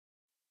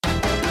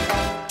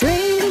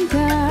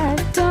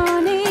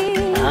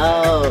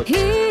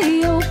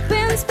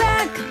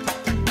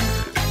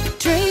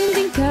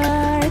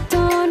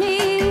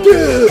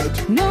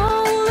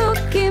no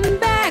looking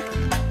back.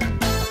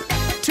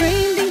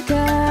 Trading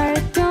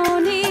card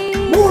Tony.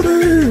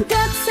 Morning!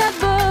 That's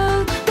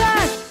about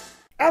that.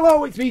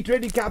 Hello, it's me,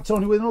 Trading Card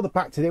Tony, with another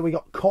pack. Today we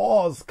got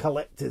Coors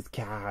collector's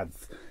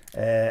cards.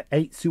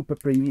 8 super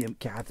premium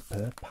cards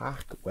per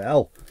pack.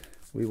 Well,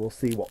 we will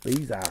see what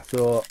these are.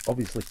 So,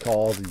 obviously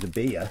Coors is a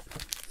beer.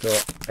 So,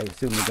 I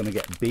assume we're going to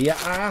get beer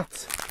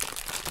art.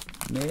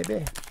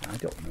 Maybe. I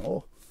don't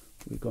know.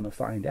 We're going to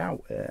find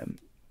out.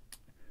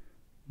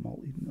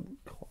 Malted milk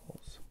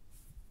Coors.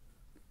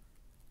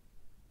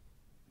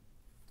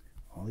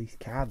 All these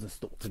cards are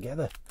stuck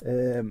together.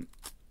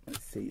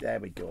 Let's see. There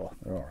we go.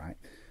 They're all right.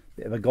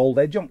 Bit of a gold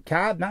edge on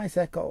card. Nice.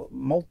 They're called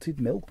malted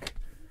milk.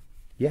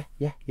 Yeah.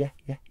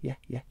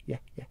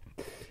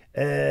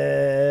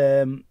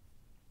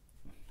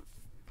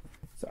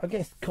 So I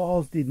guess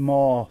Coors did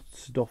more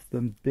stuff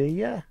than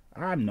beer.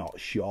 I'm not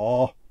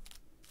sure.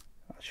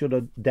 I should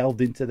have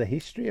delved into the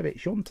history of it,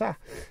 shouldn't I?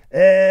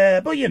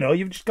 But you know,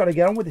 you've just got to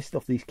get on with this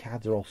stuff. These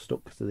cards are all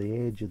stuck to the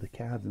edge of the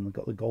cards, and they've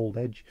got the gold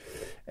edge.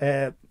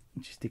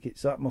 Just stick it.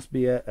 So that must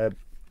be a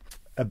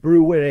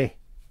brewery.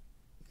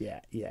 Yeah,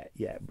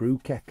 brew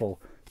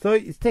kettle. So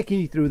it's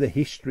taking you through the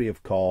history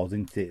of Coors,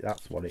 isn't it?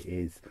 That's what it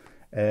is.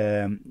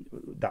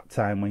 That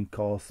time when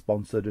Coors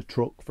sponsored a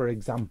truck, for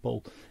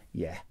example.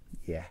 Yeah.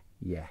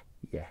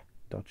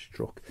 Dodge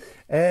truck.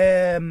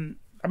 I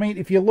mean,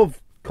 if you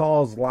love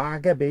Coors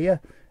lager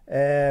beer,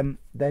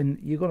 then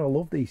you're going to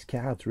love these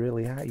cards,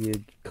 really, aren't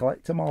you?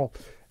 Collect them all.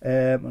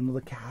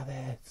 Another card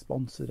there,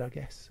 sponsored, I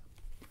guess.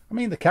 I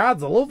mean, the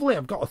cards are lovely,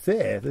 I've got to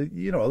say.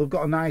 You know, they've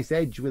got a nice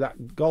edge with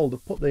that gold.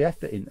 They've put the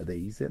effort into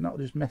these. They're not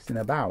just messing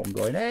about and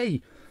going,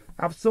 hey,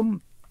 have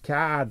some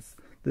cards.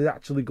 They're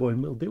actually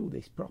going, we'll do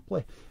this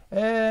properly.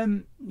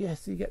 Yeah,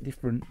 so you get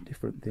different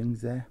things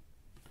there.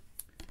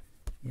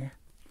 Yeah.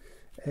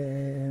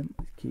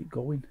 Let's keep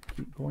going.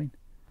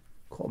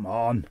 Come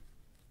on.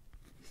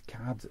 These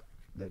cards,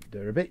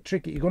 they're a bit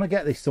tricky. You're going to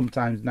get this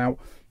sometimes. Now,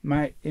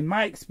 in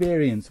my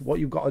experience, what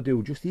you've got to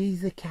do, just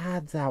ease the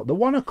cards out. They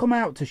want to come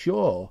out to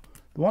show.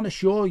 They want to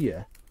show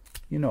you,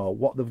 you know,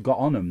 what they've got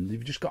on them.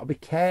 You've just got to be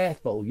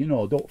careful, you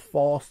know. Don't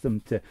force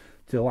them to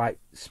like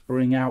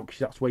spring out, because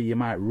that's where you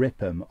might rip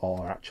them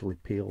or actually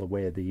peel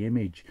away the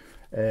image.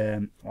 Like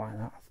that.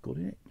 That's good,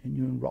 isn't it?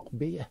 Genuine rock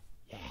beer.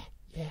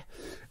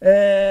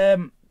 Yeah.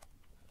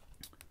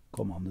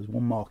 Come on, there's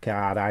one more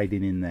card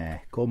hiding in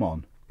there. Come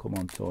on,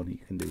 Tony,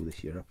 you can do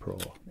this. You're a pro.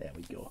 There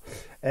we go.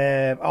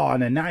 Oh,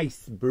 and a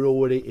nice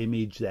brewery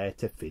image there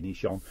to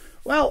finish on.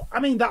 Well, I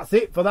mean, that's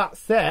it for that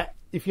set.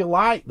 If you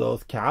like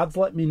those cards,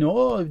 let me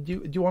know.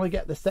 Do you want to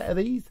get the set of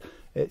these?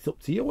 It's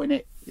up to you,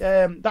 innit?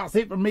 That's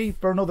it from me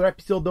for another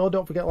episode, though.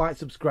 Don't forget to like,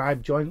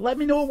 subscribe, join. Let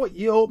me know what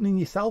you're opening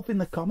yourself in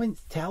the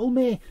comments. Tell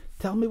me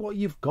what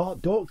you've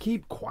got. Don't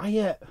keep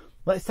quiet.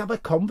 Let's have a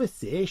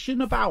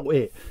conversation about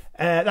it.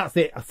 That's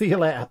it. I'll see you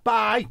later.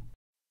 Bye.